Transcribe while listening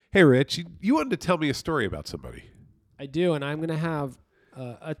Hey, Rich, you wanted to tell me a story about somebody. I do, and I'm going to have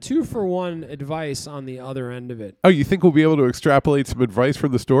a 2-for-1 advice on the other end of it. Oh, you think we'll be able to extrapolate some advice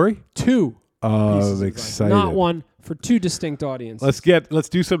from the story? 2 Oh, pieces I'm of advice. excited. Not 1, for 2 distinct audiences. Let's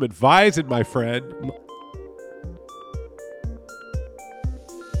do some advising, my friend.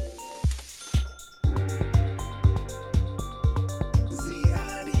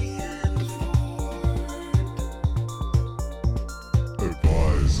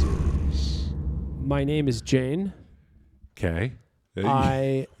 My name is Jane. Okay.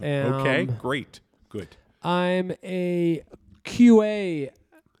 I am... Okay, great. Good. I'm a QA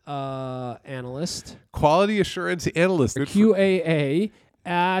analyst. Quality assurance analyst. Good QAA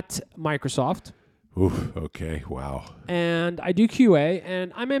at Microsoft. Oof, okay, wow. And I do QA,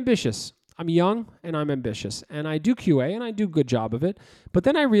 and I'm ambitious. I'm young, and I'm ambitious. And I do QA, and I do a good job of it. But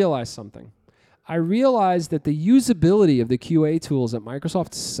then I realized something. I realized that the usability of the QA tools at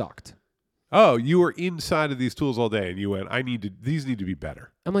Microsoft sucked. Oh, you were inside of these tools all day, and you went, these need to be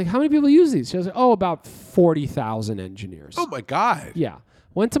better. I'm like, how many people use these? She was like, about 40,000 engineers. Oh, my God. Yeah.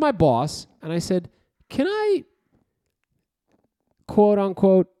 Went to my boss, and I said, can I, quote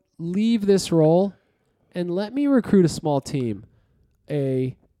unquote, leave this role and let me recruit a small team,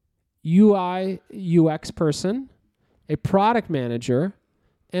 a UI, UX person, a product manager,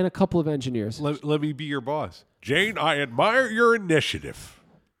 and a couple of engineers. Let me be your boss. Jane, I admire your initiative.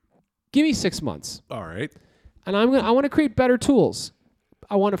 Give me 6 months. All right. And I want to create better tools.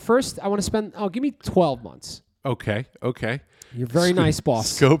 Give me 12 months. Okay. You're very nice, boss.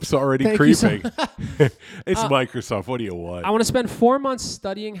 Scope's already Thank creeping. you It's Microsoft. What do you want? I want to spend 4 months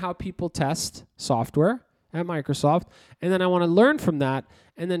studying how people test software at Microsoft. And then I want to learn from that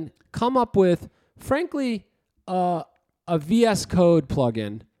and then come up with, frankly, a VS Code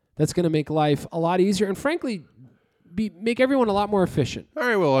plugin that's going to make life a lot easier and, frankly, make everyone a lot more efficient. All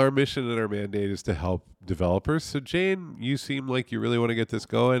right, well, our mission and our mandate is to help developers. So, Jane, you seem like you really want to get this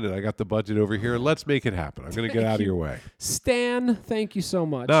going, and I got the budget over here. Let's make it happen. I'm going to get out of your way. Stan, thank you so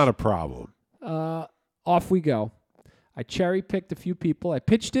much. Not a problem. Off we go. I cherry-picked a few people. I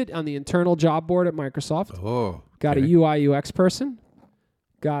pitched it on the internal job board at Microsoft. Oh, Got a UI, UX person.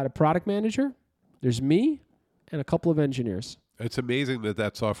 Got a product manager. There's me and a couple of engineers. It's amazing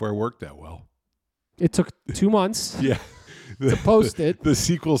that software worked that well. It took 2 months. Yeah. To post it. The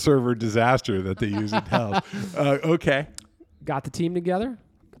SQL Server disaster that they use in house. Okay. Got the team together.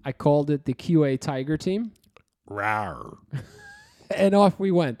 I called it the QA Tiger team. Rawr. And off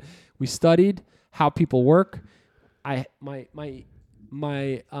we went. We studied how people work. My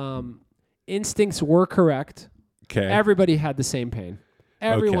instincts were correct. Okay. Everybody had the same pain.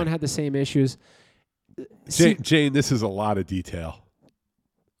 Everyone had the same issues. Jane, this is a lot of detail.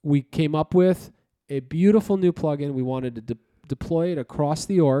 We came up with a beautiful new plugin. We wanted to deploy it across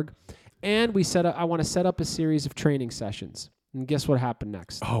the org, and I want to set up a series of training sessions. And guess what happened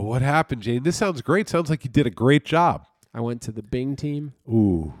next? Oh, what happened, Jane? This sounds great. Sounds like you did a great job. I went to the Bing team.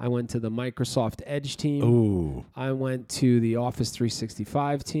 Ooh. I went to the Microsoft Edge team. Ooh. I went to the Office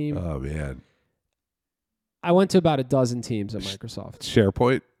 365 team. Oh, man. I went to about a dozen teams at Microsoft.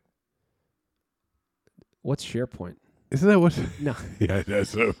 SharePoint? What's SharePoint? Isn't that what? No. Yeah,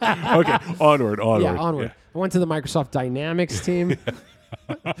 that's okay. Onward. Yeah, onward. Yeah. I went to the Microsoft Dynamics team.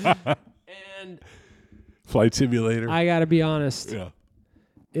 And Flight Simulator. I got to be honest. Yeah.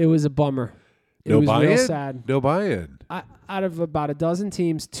 It was a bummer. It was real sad. No buy-in. Out of about a dozen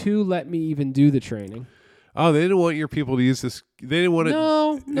teams, 2 let me even do the training. Oh, they didn't want your people to use this. They didn't want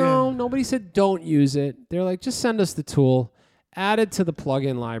to. No. Nobody said don't use it. They're like, just send us the tool. Add it to the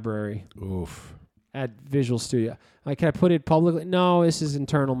plugin library. Oof. At Visual Studio. Like, can I put it publicly? No, this is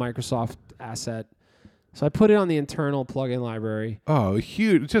internal Microsoft asset. So I put it on the internal plugin library. Oh,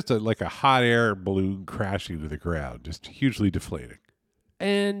 huge. Just like a hot air balloon crashing to the ground. Just hugely deflating.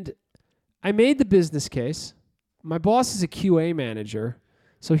 And I made the business case. My boss is a QA manager,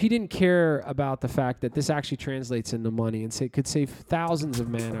 so he didn't care about the fact that this actually translates into money and could save thousands of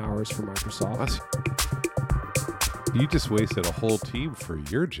man hours for Microsoft. You just wasted a whole team for a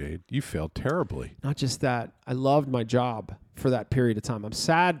year, Jade. You failed terribly. Not just that. I loved my job for that period of time. I'm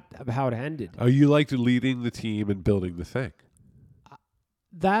sad about how it ended. Oh, you liked leading the team and building the thing.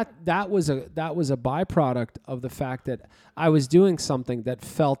 That was a byproduct of the fact that I was doing something that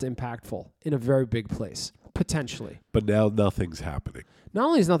felt impactful in a very big place, potentially. But now nothing's happening. Not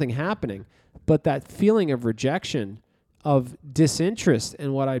only is nothing happening, but that feeling of rejection, of disinterest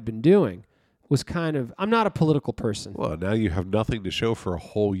in what I'd been doing was I'm not a political person. Well, now you have nothing to show for a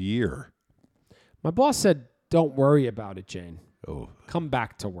whole year. My boss said, don't worry about it, Jane. Oh. Come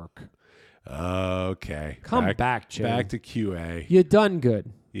back to work. Okay. Come back, Jane. Back to QA. You done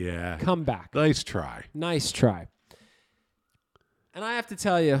good. Yeah. Come back. Nice try. Nice try. And I have to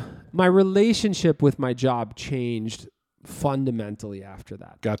tell you, my relationship with my job changed fundamentally after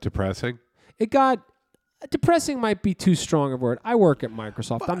that. Got depressing? It got depressing might be too strong a word. I work at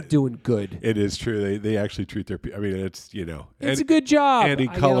Microsoft. I'm doing good. It is true. They actually treat their I mean, it's, It's a good job. Any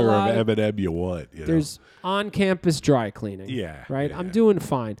I get color a lot of M&M you want. There's on-campus dry cleaning. Yeah. Right? Yeah. I'm doing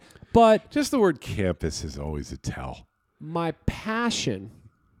fine. But Just the word campus is always a tell. my passion,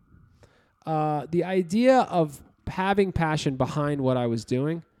 the idea of having passion behind what I was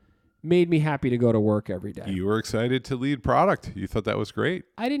doing made me happy to go to work every day. You were excited to lead product. You thought that was great.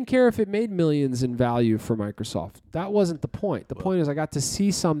 I didn't care if it made millions in value for Microsoft. That wasn't the point. The point is I got to see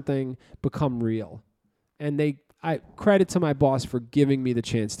something become real. And I credit to my boss for giving me the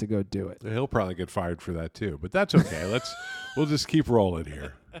chance to go do it. He'll probably get fired for that too, but that's okay. We'll just keep rolling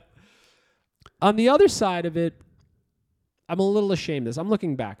here. On the other side of it, I'm a little ashamed of this. I'm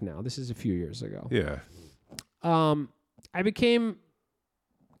looking back now. This is a few years ago. Yeah. I became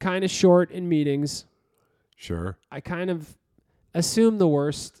kind of short in meetings. Sure. I kind of assumed the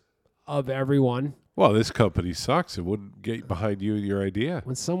worst of everyone. Well, this company sucks. It wouldn't get behind you and your idea.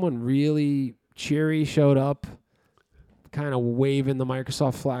 When someone really cheery showed up, kind of waving the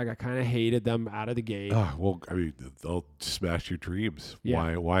Microsoft flag, I kind of hated them out of the gate. Well, I mean, they'll smash your dreams.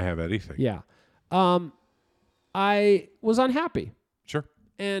 Yeah. Why have anything? Yeah. I was unhappy. Sure.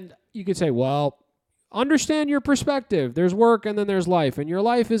 And you could say, well, understand your perspective. There's work and then there's life. And your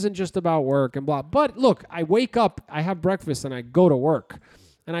life isn't just about work and blah. But look, I wake up, I have breakfast, and I go to work.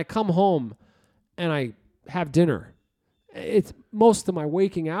 And I come home and I have dinner. It's most of my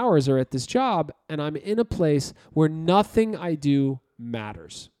waking hours are at this job. And I'm in a place where nothing I do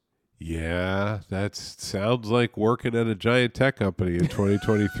matters. Yeah, that sounds like working at a giant tech company in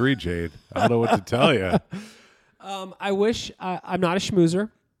 2023, Jade. I don't know what to tell you. I wish I'm not a schmoozer.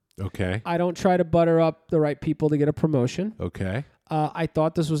 Okay. I don't try to butter up the right people to get a promotion. Okay. I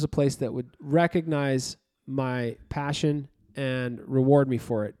thought this was a place that would recognize my passion and reward me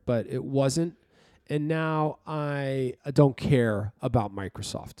for it, but it wasn't. And now I don't care about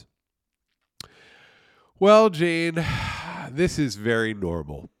Microsoft. Well, Jane, this is very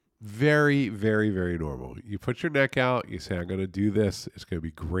normal. Very, very, very normal. You put your neck out. You say, I'm going to do this. It's going to be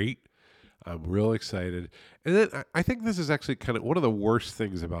great. I'm real excited. And then I think this is actually kind of one of the worst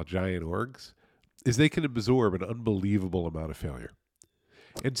things about giant orgs is they can absorb an unbelievable amount of failure.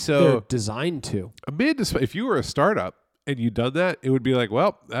 And so They're designed to. if you were a startup and you'd done that, it would be like,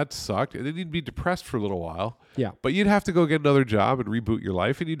 well, that sucked. And then you'd be depressed for a little while. Yeah. But you'd have to go get another job and reboot your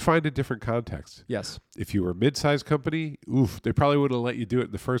life, and you'd find a different context. Yes. If you were a mid-sized company, they probably wouldn't have let you do it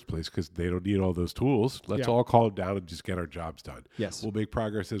in the first place because they don't need all those tools. Let's all calm down and just get our jobs done. Yes. We'll make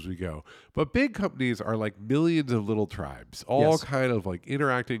progress as we go. But big companies are like millions of little tribes, all kind of like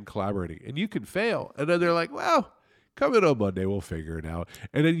interacting, collaborating. And you can fail. And then they're like, well, come in on Monday, we'll figure it out.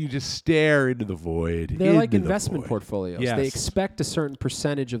 And then you just stare into the void. They're like investment portfolios. Yes. They expect a certain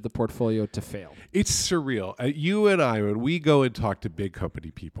percentage of the portfolio to fail. It's surreal. You and I, when we go and talk to big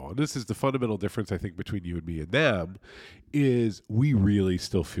company people, and this is the fundamental difference, I think, between you and me and them, is we really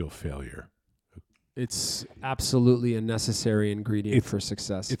still feel failure. It's absolutely a necessary ingredient for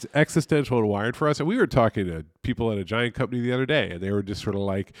success. It's existential and wired for us. And we were talking to people at a giant company the other day, and they were just sort of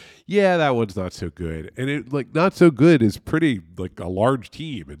like, yeah, that one's not so good. And it like not so good is pretty like a large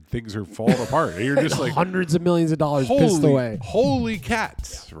team and things are falling apart. And you're just like hundreds of millions of dollars pissed away. Holy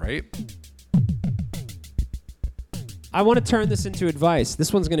cats, right? I want to turn this into advice.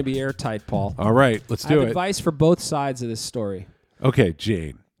 This one's going to be airtight, Paul. All right, let's I do have it. Advice for both sides of this story. Okay,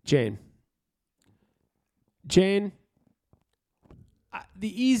 Jane. Jane,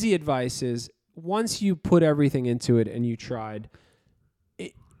 the easy advice is once you put everything into it and you tried,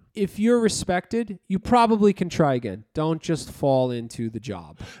 if you're respected, you probably can try again. Don't just fall into the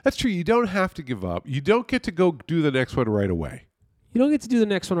job. That's true. You don't have to give up. You don't get to go do the next one right away. You don't get to do the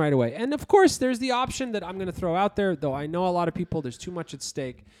next one right away. And of course, there's the option that I'm going to throw out there, though I know a lot of people, there's too much at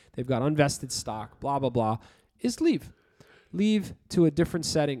stake. They've got unvested stock, blah, blah, blah, is leave. Leave to a different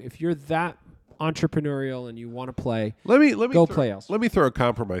setting. If you're that entrepreneurial and you want to play, play else. Let me throw a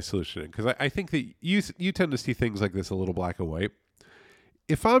compromise solution in because I think that you tend to see things like this a little black and white.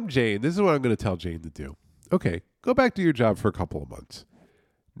 If I'm Jane, this is what I'm going to tell Jane to do. Okay, go back to your job for a couple of months.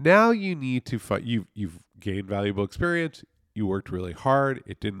 Now you need to you've gained valuable experience. You worked really hard.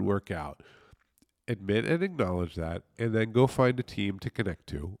 It didn't work out. admit and acknowledge that, and then go find a team to connect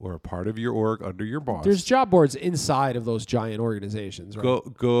to or a part of your org under your boss. There's job boards inside of those giant organizations, right?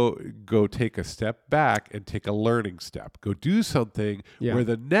 Go take a step back and take a learning step. Go do something where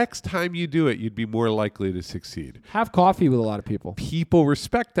the next time you do it, you'd be more likely to succeed. Have coffee with a lot of people. People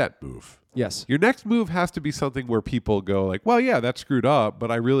respect that move. Yes. Your next move has to be something where people go like, well, yeah, that's screwed up,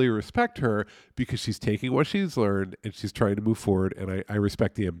 but I really respect her because she's taking what she's learned and she's trying to move forward, and I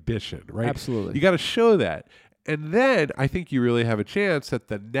respect the ambition, right? Absolutely. You got to show that. And then I think you really have a chance that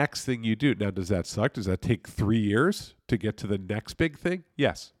the next thing you do, now, does that suck? Does that take 3 years to get to the next big thing?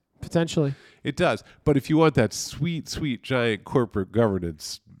 Yes. Potentially. It does. But if you want that sweet, sweet, giant corporate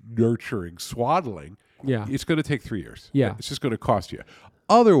governance nurturing swaddling, it's going to take 3 years. Yeah. It's just going to cost you.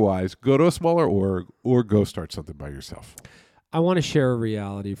 Otherwise, go to a smaller org or go start something by yourself. I want to share a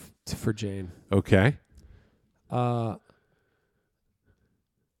reality for Jane. Okay.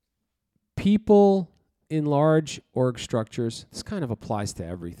 People in large org structures, this kind of applies to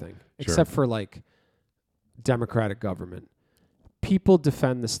everything, except for like democratic government. People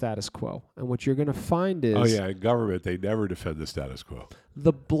defend the status quo. And what you're going to find is... in government, they never defend the status quo.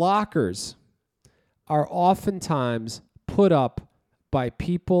 The blockers are oftentimes put up by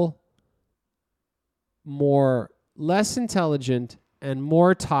people less intelligent and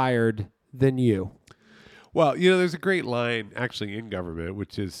more tired than you. Well, there's a great line actually in government,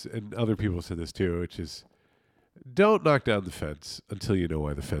 which is, and other people said this too, which is, don't knock down the fence until you know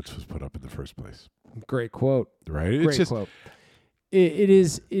why the fence was put up in the first place. Great quote. Right? Great quote. It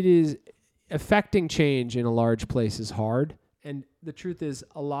is affecting change in a large place is hard. And the truth is,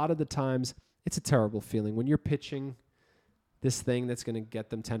 a lot of the times, it's a terrible feeling when you're pitching this thing that's going to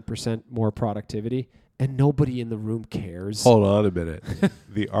get them 10% more productivity, and nobody in the room cares. Hold on a minute.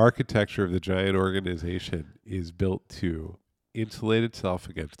 The architecture of the giant organization is built to insulate itself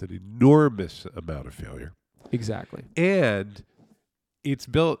against an enormous amount of failure. Exactly. And it's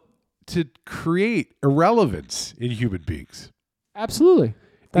built to create irrelevance in human beings. Absolutely.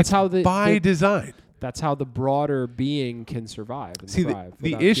 That's how by design. That's how the broader being can survive and thrive.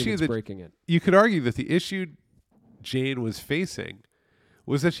 The issue that breaking it. You could argue that the issue Jane was facing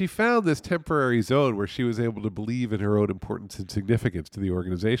was that she found this temporary zone where she was able to believe in her own importance and significance to the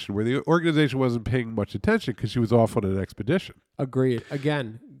organization, where the organization wasn't paying much attention because she was off on an expedition. Agreed.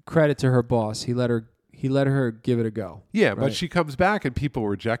 Again, credit to her boss. He let her give it a go. Yeah, right? But she comes back and people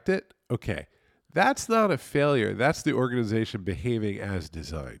reject it. Okay. That's not a failure. That's the organization behaving as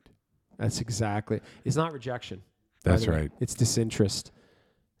designed. That's exactly. It's not rejection. That's right. It's disinterest.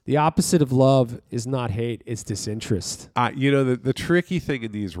 The opposite of love is not hate. It's disinterest. The tricky thing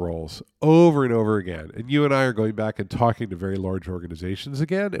in these roles over and over again, and you and I are going back and talking to very large organizations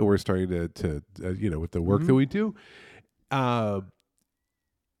again, and we're starting to with the work that we do.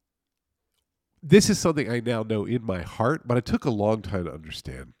 This is something I now know in my heart, but it took a long time to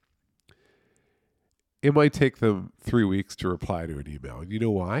understand. It might take them 3 weeks to reply to an email. And you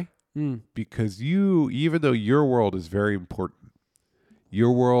know why? Because even though your world is very important,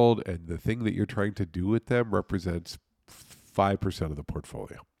 your world and the thing that you're trying to do with them represents 5% of the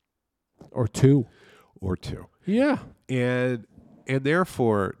portfolio. Or 2. Yeah. And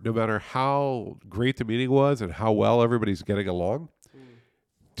therefore, no matter how great the meeting was and how well everybody's getting along,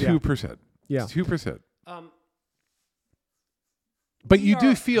 2%. Yeah. 2%. But you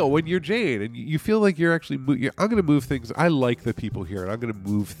do feel when you're Jane and you feel like you're actually, I'm going to move things. I like the people here and I'm going to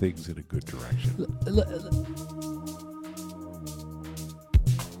move things in a good direction.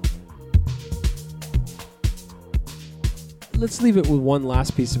 Let's leave it with one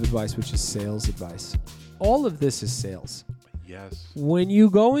last piece of advice, which is sales advice. All of this is sales. Yes. When you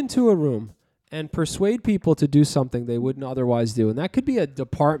go into a room and persuade people to do something they wouldn't otherwise do, and that could be a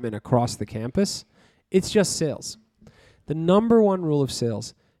department across the campus, it's just sales. The number one rule of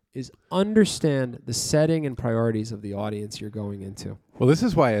sales is understand the setting and priorities of the audience you're going into. Well, this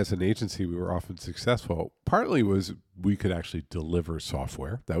is why as an agency we were often successful. Partly was we could actually deliver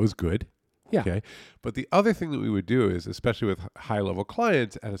software. That was good. Yeah. Okay. But the other thing that we would do is, especially with high-level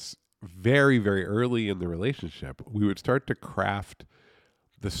clients, as very, very early in the relationship, we would start to craft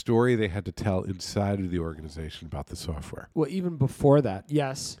the story they had to tell inside of the organization about the software. Well, even before that,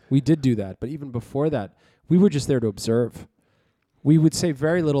 yes, we did do that. But even before that, we were just there to observe. We would say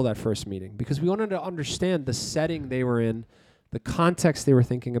very little that first meeting because we wanted to understand the setting they were in, the context they were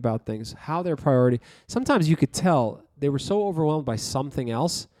thinking about things, how their priority. Sometimes you could tell they were so overwhelmed by something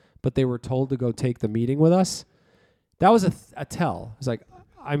else, but they were told to go take the meeting with us. That was a tell. It's like,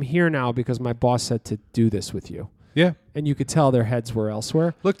 I'm here now because my boss said to do this with you. Yeah. And you could tell their heads were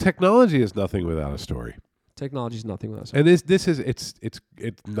elsewhere. Look, technology is nothing without a story. Technology is nothing without And this is it's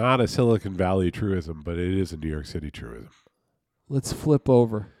not a Silicon Valley truism, but it is a New York City truism. Let's flip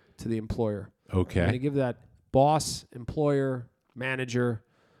over to the employer. I'm going to Okay. give that boss, employer, manager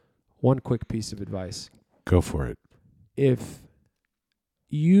one quick piece of advice. Go for it. If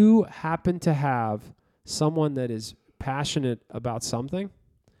you happen to have someone that is passionate about something,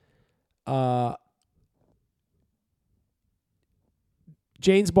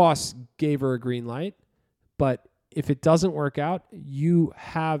 Jane's boss gave her a green light, but if it doesn't work out, you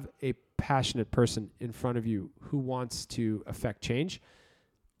have a passionate person in front of you who wants to affect change.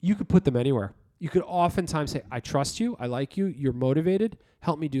 You could put them anywhere. You could oftentimes say, I trust you, I like you, you're motivated,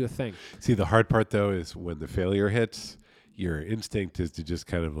 help me do a thing. See, the hard part though is when the failure hits, your instinct is to just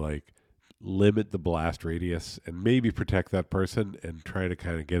kind of like limit the blast radius and maybe protect that person and try to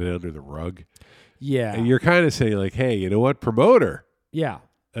kind of get it under the rug. Yeah. And you're kind of saying like, hey, you know what? Promoter. Yeah.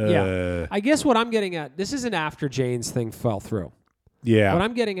 Yeah. I guess what I'm getting at, this isn't after Jane's thing fell through. Yeah. What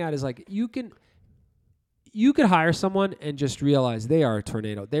I'm getting at is like you could hire someone and just realize they are a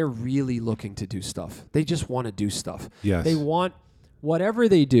tornado. They're really looking to do stuff. They just want to do stuff. Yes. They want whatever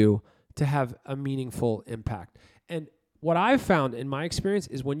they do to have a meaningful impact. And what I've found in my experience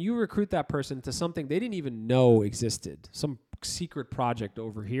is when you recruit that person to something they didn't even know existed, some secret project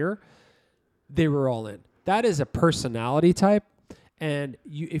over here, they were all in. That is a personality type. And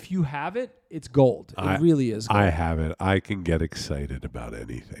if you have it, it's gold. It really is gold. I have it. I can get excited about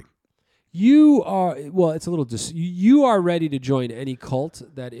anything. You are, well, it's a little, you are ready to join any cult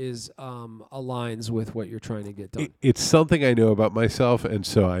that is aligns with what you're trying to get done. It's something I know about myself, and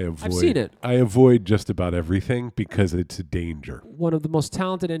so I avoid. I've seen it. I avoid just about everything because it's a danger. One of the most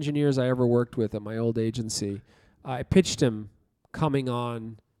talented engineers I ever worked with at my old agency, I pitched him coming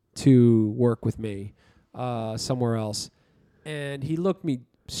on to work with me somewhere else. And he looked me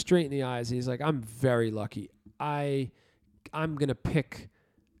straight in the eyes. He's like, I'm very lucky. I'm going to pick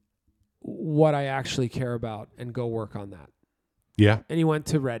what I actually care about and go work on that. Yeah. And he went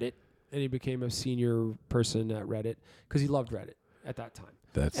to Reddit, and he became a senior person at Reddit because he loved Reddit at that time.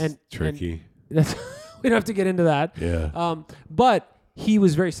 That's tricky. We don't have to get into that. Yeah. But he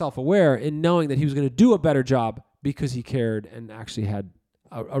was very self-aware in knowing that he was going to do a better job because he cared and actually had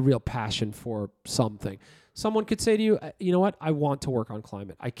a real passion for something. Someone could say to you, you know what? I want to work on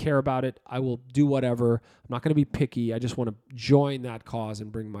climate. I care about it. I will do whatever. I'm not going to be picky. I just want to join that cause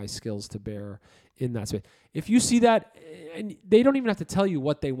and bring my skills to bear in that space. If you see that, and they don't even have to tell you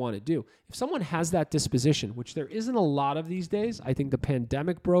what they want to do. If someone has that disposition, which there isn't a lot of these days, I think the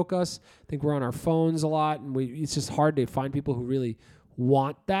pandemic broke us. I think we're on our phones a lot, and it's just hard to find people who really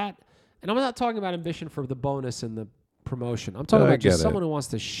want that. And I'm not talking about ambition for the bonus and the promotion. I'm talking about just someone who wants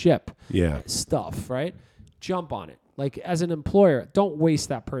to ship stuff, right? Jump on it. Like as an employer, don't waste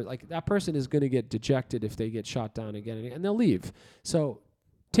that person. Like that person is going to get dejected if they get shot down again and they'll leave. So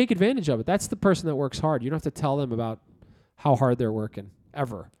take advantage of it. That's the person that works hard. You don't have to tell them about how hard they're working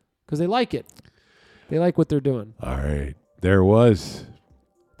ever because they like it. They like what they're doing. All right. There was.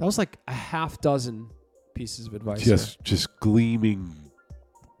 That was like a half dozen pieces of advice. Just gleaming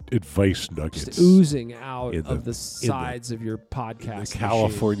advice nuggets. Just oozing out of the sides of your podcast. The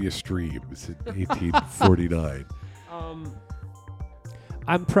California streams in 1849.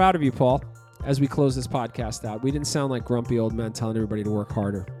 I'm proud of you, Paul, as we close this podcast out. We didn't sound like grumpy old men telling everybody to work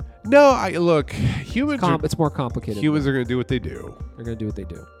harder. No, look, humans it's more complicated. Humans are going to do what they do. They're going to do what they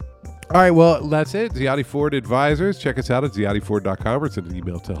do. All right, well, that's it. Ziotti Ford Advisors. Check us out at ziottiford.com or send an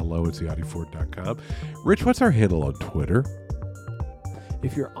email to hello@ziottiford.com. Rich, what's our handle on Twitter?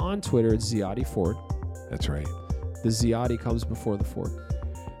 If you're on Twitter, it's Ziotti Ford. That's right. The Ziotti comes before the Ford.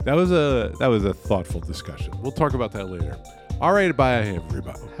 That was a thoughtful discussion. We'll talk about that later. All right, bye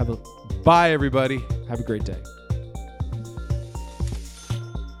everybody. Bye everybody. Have a great day.